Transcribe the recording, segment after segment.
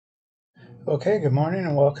Okay, good morning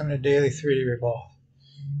and welcome to Daily 3D Revolve.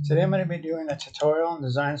 Today I'm going to be doing a tutorial on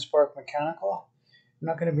Design Spark Mechanical. I'm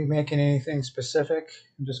not going to be making anything specific.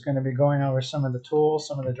 I'm just going to be going over some of the tools,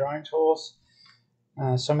 some of the drawing tools,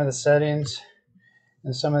 some of the settings,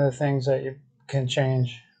 and some of the things that you can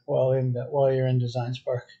change while you're in Design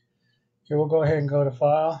Spark. Okay, we'll go ahead and go to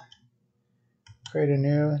File, create a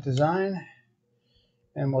new design,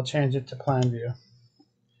 and we'll change it to Plan View.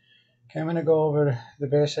 Okay, I'm going to go over the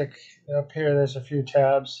basic. Up here there's a few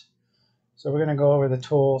tabs. So we're going to go over the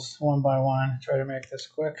tools one by one, try to make this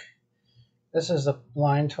quick. This is the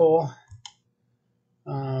line tool.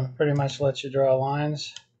 Pretty much lets you draw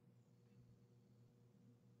lines.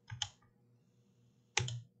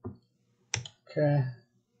 Okay.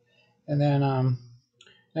 And then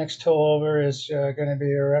next tool over is going to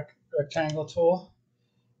be a rectangle tool.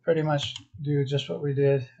 Pretty much do just what we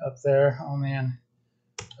did up there, only in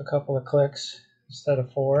a couple of clicks instead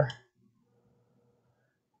of 4.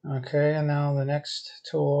 Okay, and now the next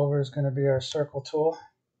tool over is going to be our circle tool.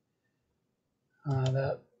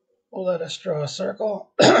 That will let us draw a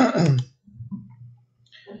circle.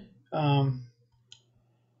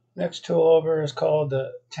 Next tool over is called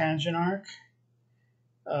the tangent arc.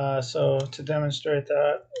 So to demonstrate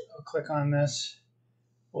that, I'll click on this.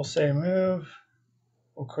 We'll say move.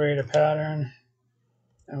 We'll create a pattern,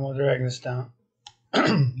 and we'll drag this down.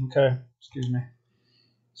 Okay, excuse me.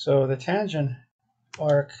 So the tangent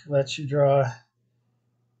arc lets you draw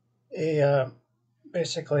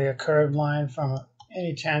basically a curved line from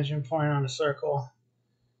any tangent point on a circle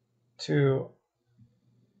to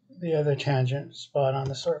the other tangent spot on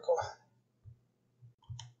the circle.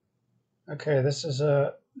 Okay, this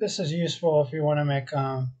is useful if you want to make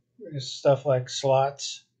stuff like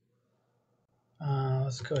slots.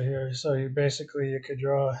 Let's go here. So you could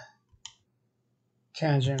draw a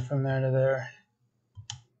tangent from there to there.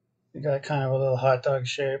 You got kind of a little hot dog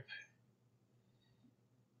shape.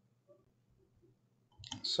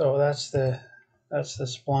 So that's the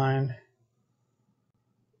spline.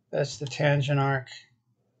 That's the tangent arc.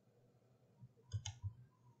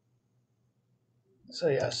 So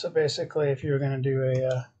yeah, so basically if you were going to do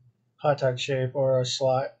a hot dog shape or a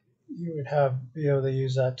slot, you would be able to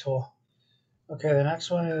use that tool. Okay, the next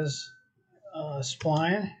one is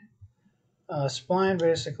spline. Spline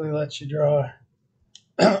basically lets you draw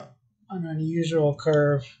an unusual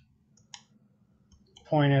curve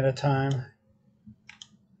point at a time.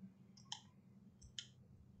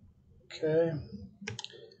 Okay,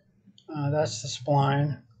 that's the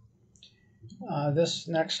spline. This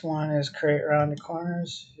next one is create rounded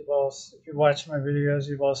corners. If you've watched my videos,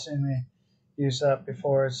 you've all seen me use that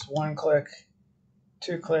before. It's 1 click,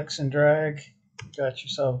 2 clicks and drag. You got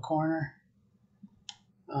yourself a corner.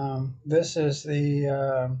 This is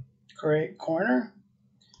the create corner.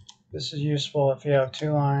 This is useful if you have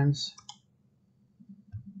 2 lines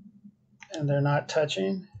and they're not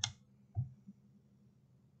touching.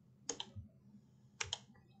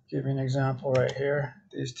 Give you an example right here.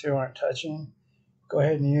 These 2 aren't touching. Go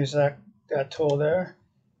ahead and use that tool there.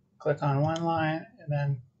 Click on one line and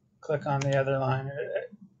then click on the other line.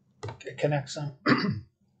 It connects them.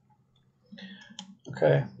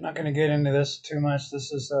 Okay, I'm not going to get into this too much.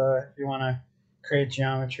 This is if you want to create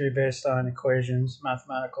geometry based on equations,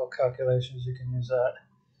 mathematical calculations, you can use that.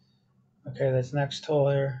 Okay, this next tool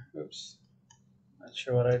here. Oops, not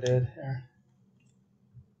sure what I did here.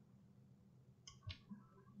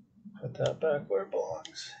 Put that back where it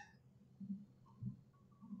belongs.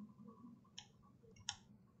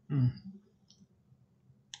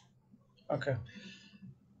 Okay,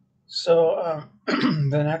 so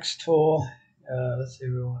the next tool, let's see,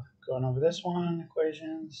 we're going over this one,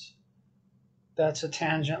 equations. That's a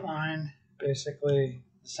tangent line, basically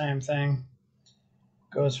the same thing.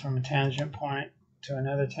 Goes from a tangent point to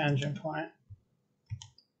another tangent point.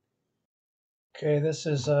 Okay, this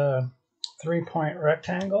is a 3-point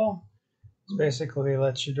rectangle. It basically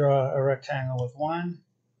lets you draw a rectangle with 1,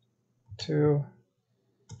 2,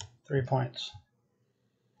 3 points.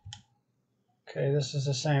 Okay, this is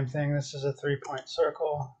the same thing. This is a 3-point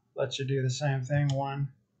circle. Lets you do the same thing, 1,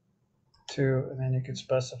 2, and then you can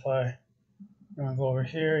specify. You want to go over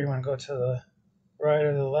here, you want to go to the right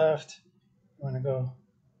or the left, you want to go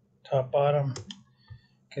top, bottom,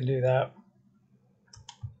 you can do that.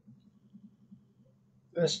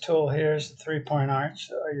 This tool here is the 3-point arch.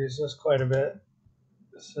 I use this quite a bit.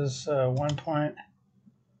 This is 1 point,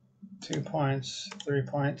 2 points, 3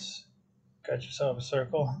 points. Got yourself a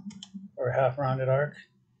circle or a half rounded arc.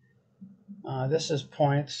 This is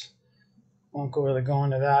points. Won't really go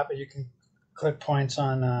into that, but you can click points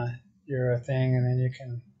on your thing and then you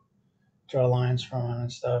can draw lines from it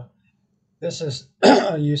and stuff. This is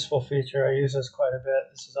a useful feature. I use this quite a bit.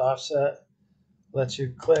 This is offset. Lets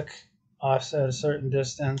you click, offset a certain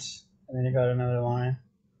distance, and then you got another line.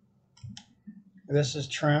 This is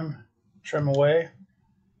trim, trim away.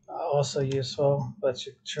 Also useful. Lets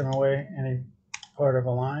you trim away any part of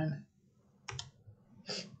a line.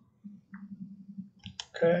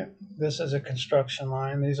 Okay, this is a construction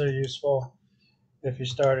line. These are useful. If you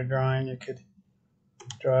started drawing, you could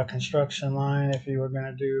draw a construction line. If you were going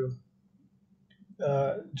to do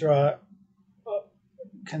draw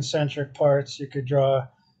concentric parts, you could draw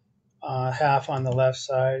half on the left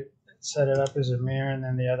side, set it up as a mirror, and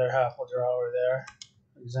then the other half will draw over there.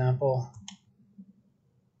 For example,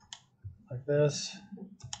 like this.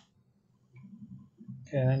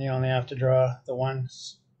 Okay, and then you only have to draw the one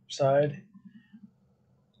side.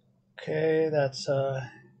 Okay, that's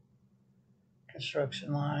a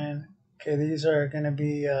construction line. Okay, these are going to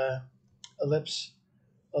be ellipse.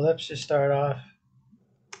 Ellipse, you start off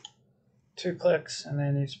 2 clicks, and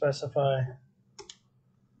then you specify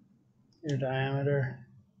your diameter.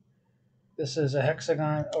 This is a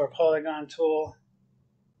hexagon or polygon tool.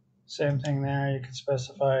 Same thing there. You can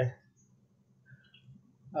specify,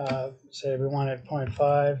 say we wanted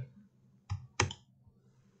 0.5.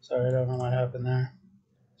 Sorry, I don't know what happened there.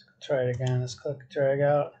 Let's try it again. Let's click drag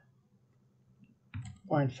out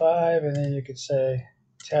 0.5, and then you could say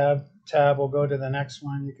tab. Tab will go to the next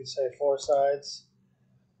one. You could say 4 sides.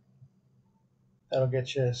 That'll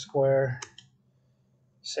get you a square.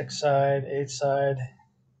 6 side, 8 side.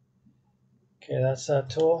 Okay, that's that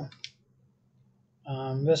tool.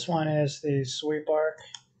 This one is the sweep arc.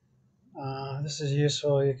 This is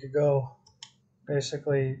useful. You could go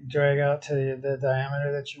basically drag out to the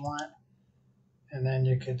diameter that you want, and then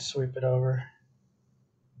you could sweep it over.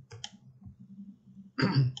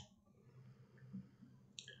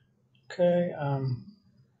 Okay,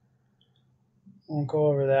 won't go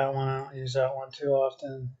over that one. I don't use that one too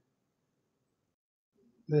often.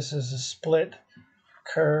 This is a split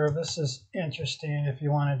curve. This is interesting if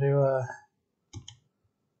you want to do a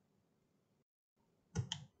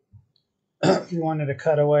if you wanted to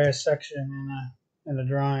cut away a section in a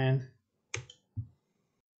drawing,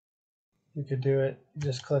 you could do it. You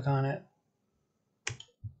just click on it.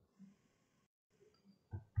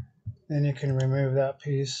 Then you can remove that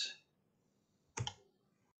piece.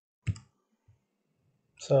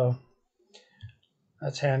 So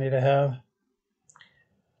that's handy to have.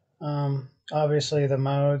 Obviously the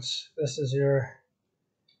modes. This is your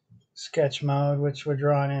sketch mode, which we're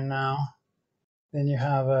drawing in now. Then you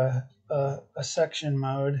have a section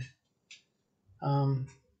mode.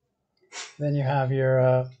 Then you have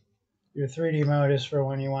your 3D mode is for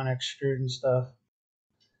when you want to extrude and stuff.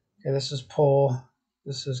 Okay, this is pull.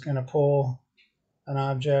 This is going to pull an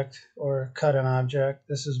object or cut an object.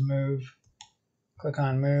 This is move. Click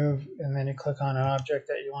on move, and then you click on an object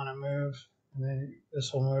that you want to move, and then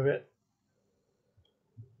this will move it.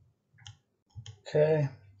 Okay.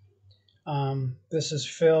 This is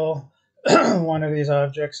fill. One of these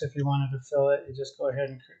objects, if you wanted to fill it, you just go ahead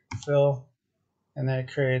and fill, and then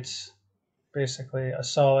it creates basically a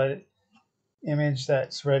solid image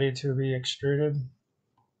that's ready to be extruded.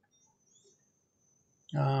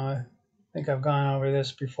 I think I've gone over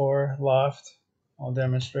this before. Loft. I'll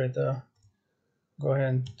demonstrate though. Go ahead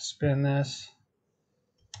and spin this.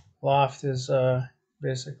 Loft is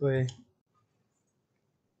basically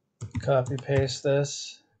copy paste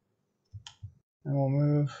this, and we'll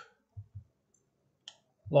move.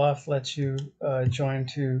 Loft lets you join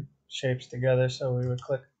 2 shapes together, so we would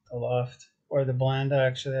click the loft or the blend.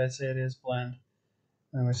 Actually, I'd say it is blend.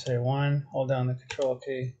 Then we say 1, hold down the control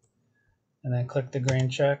key, and then click the green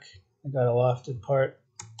check. You got a lofted part.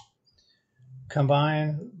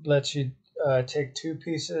 Combine lets you take 2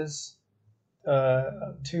 pieces,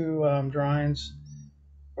 2 drawings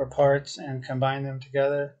or parts, and combine them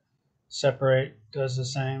together. Separate does the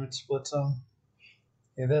same, it splits them.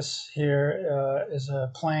 Okay, this here is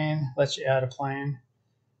a plane, lets you add a plane.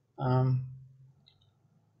 Not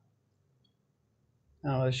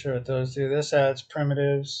really sure what those do. This adds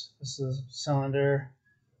primitives. This is a cylinder,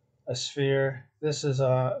 a sphere. This is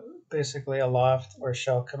basically a loft or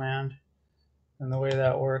shell command. And the way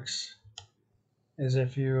that works is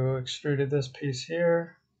if you extruded this piece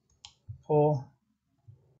here, pull,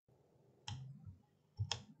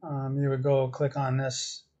 you would go click on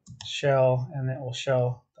this shell, and it will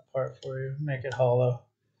shell the part for you, make it hollow.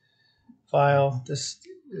 File. This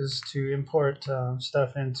is to import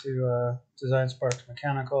stuff into Design Spark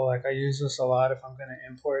Mechanical. Like I use this a lot if I'm going to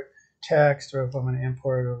import text or if I'm going to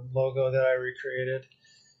import a logo that I recreated.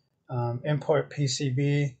 Import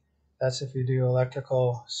PCB. That's if you do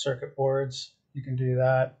electrical circuit boards, you can do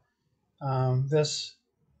that. This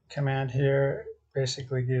command here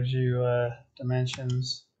basically gives you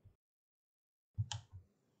dimensions.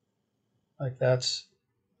 Like that's,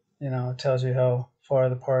 it tells you how far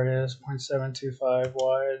the part is, 0.725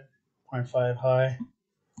 wide, 0.5 high.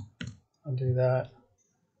 I'll do that.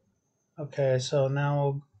 Okay, so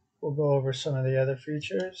now we'll go over some of the other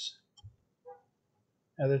features,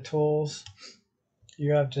 other tools.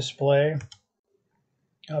 You have display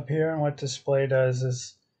up here, and what display does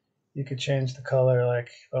is you could change the color. Like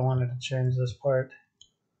if I wanted to change this part,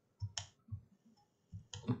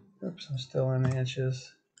 oops, I'm still in the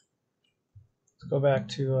inches. Let's go back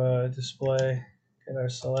to display, get our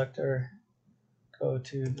selector, go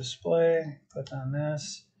to display, click on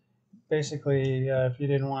this. Basically, if you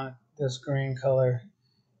didn't want this green color,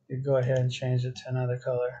 you go ahead and change it to another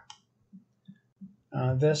color.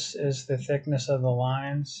 This is the thickness of the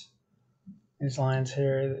lines. These lines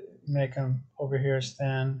here, make them over here is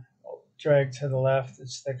thin. Drag to the left,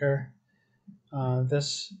 it's thicker.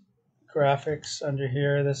 This graphics under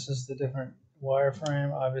here, this is the different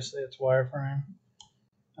wireframe. Obviously, it's wireframe.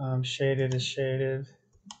 Shaded is shaded.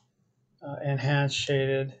 Enhanced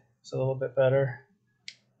shaded is a little bit better.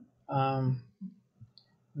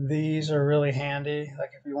 These are really handy.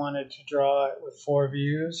 Like if you wanted to draw it with 4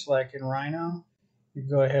 views, like in Rhino, you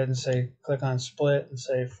go ahead and say, click on split and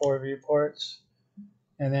say 4 viewports.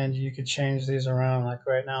 And then you could change these around. Like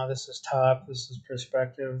right now, this is top, this is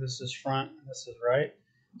perspective, this is front, and this is right.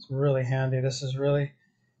 It's really handy. This is really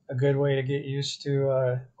a good way to get used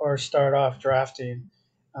to or start off drafting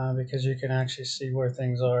because you can actually see where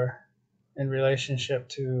things are in relationship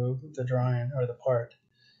to the drawing or the part.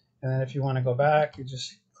 And then if you want to go back, you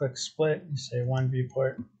just click split and say 1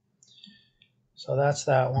 viewport. So that's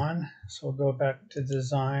that one. So we'll go back to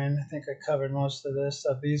design. I think I covered most of this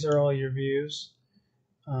stuff. These are all your views.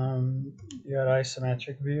 You got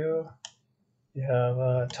isometric view, you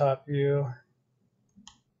have top view,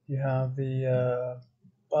 you have the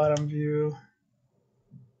bottom view,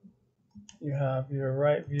 you have your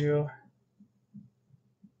right view,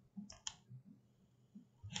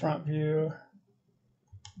 front view,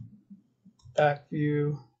 back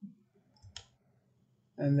view,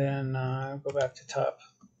 and then go back to top.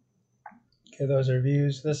 Okay, those are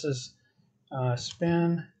views. This is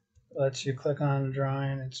spin. Lets you click on the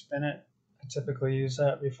drawing and spin it. I typically use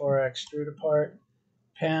that before I extrude a part.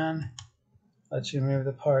 Pan lets you move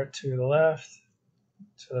the part to the left,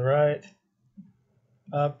 to the right,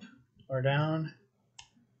 up or down.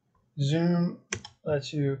 Zoom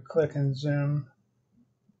lets you click and zoom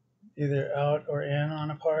either out or in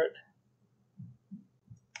on a part.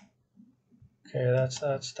 Okay, that's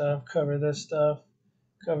that stuff. Cover this stuff.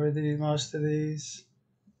 Cover most of these.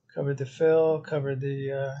 Covered the fill. Covered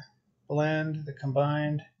the blend, the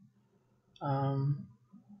combined.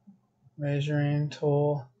 Measuring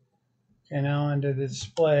tool. Okay, now under the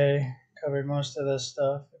display, covered most of this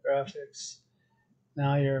stuff, the graphics.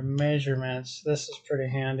 Now your measurements. This is pretty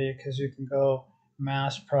handy because you can go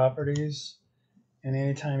mask properties, and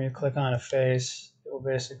anytime you click on a face, it will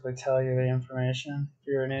basically tell you the information. If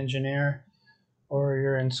you're an engineer or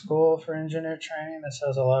you're in school for engineer training, this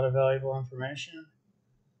has a lot of valuable information.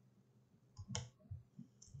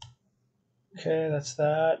 Okay, that's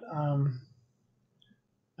that.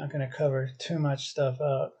 Not going to cover too much stuff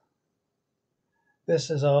out. This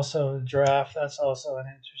is also a draft. That's also an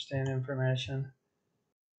interesting information.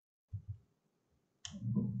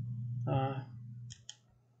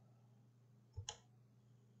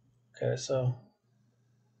 Okay, so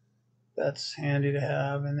that's handy to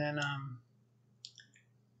have. And then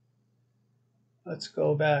let's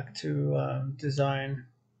go back to design.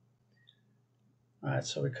 All right,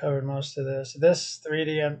 so we covered most of this. This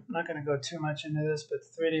 3D, I'm not going to go too much into this, but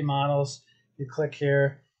 3D models, you click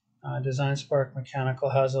here, Design Spark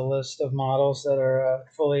Mechanical has a list of models that are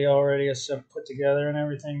fully already put together and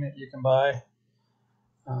everything that you can buy.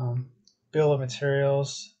 Bill of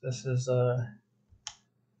materials, this is,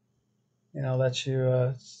 lets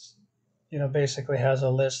you, basically has a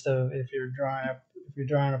list of if you're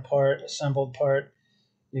drawing a part, assembled part,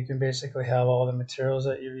 you can basically have all the materials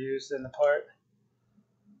that you've used in the part.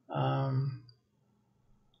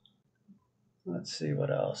 Let's see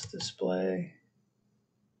what else. Display.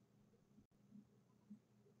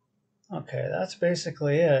 Okay, that's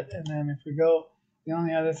basically it. And then if we go, the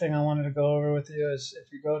only other thing I wanted to go over with you is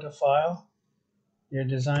if you go to File, your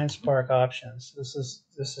Design Spark options. This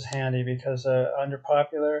is handy because under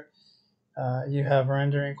Popular, you have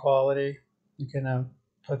rendering quality. You can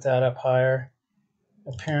put that up higher.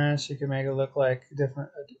 Appearance, you can make it look like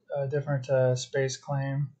a different space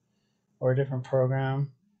claim. or a different program.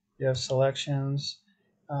 You have selections.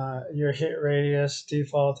 Your hit radius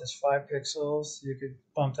default is 5 pixels. You could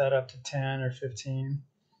bump that up to 10 or 15.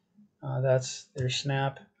 That's your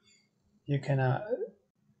snap. You can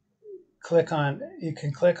click on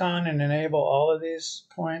and enable all of these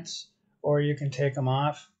points, or you can take them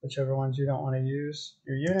off, whichever ones you don't want to use.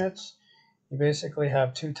 Your units, you basically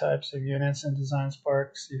have two types of units in Design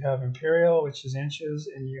Sparks. You have imperial, which is inches,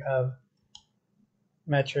 and you have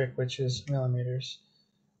metric, which is millimeters.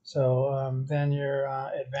 So then your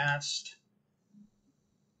advanced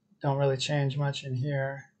don't really change much in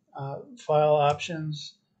here. File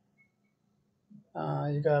options,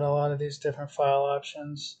 you got a lot of these different file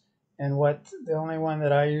options. And the only one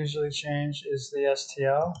that I usually change is the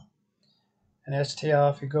STL. And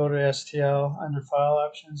STL, if you go to STL under file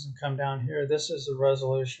options and come down here, this is the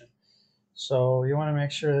resolution. So you want to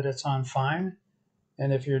make sure that it's on fine.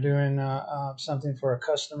 And if you're doing something for a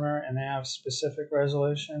customer and they have specific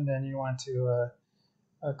resolution, then you want to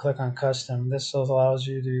click on custom. This allows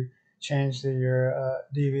you to change your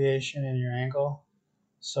deviation and your angle.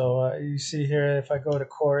 So you see here, if I go to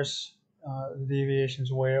coarse, the deviation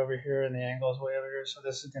is way over here and the angle is way over here. So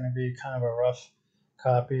this is going to be kind of a rough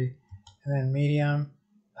copy. And then medium,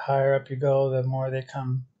 the higher up you go, the more they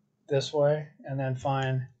come this way. And then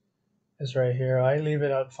fine is right here. I leave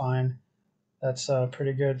it up fine. That's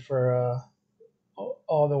pretty good for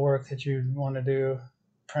all the work that you want to do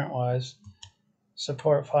print-wise.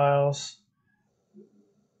 Support files.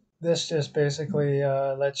 This just basically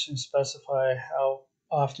lets you specify how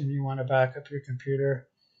often you want to back up your computer,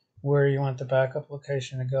 where you want the backup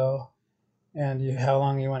location to go, and how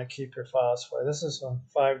long you want to keep your files for. This is a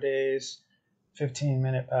 5 days,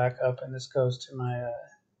 15-minute backup, and this goes to my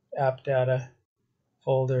app data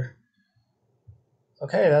folder.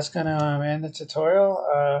 Okay, that's going to end the tutorial.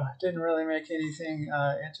 Didn't really make anything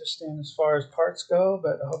interesting as far as parts go,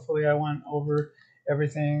 but hopefully I went over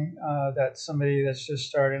everything that somebody that's just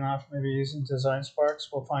starting off maybe using Design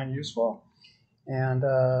Sparks will find useful. And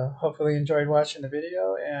hopefully enjoyed watching the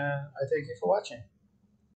video, and I thank you for watching.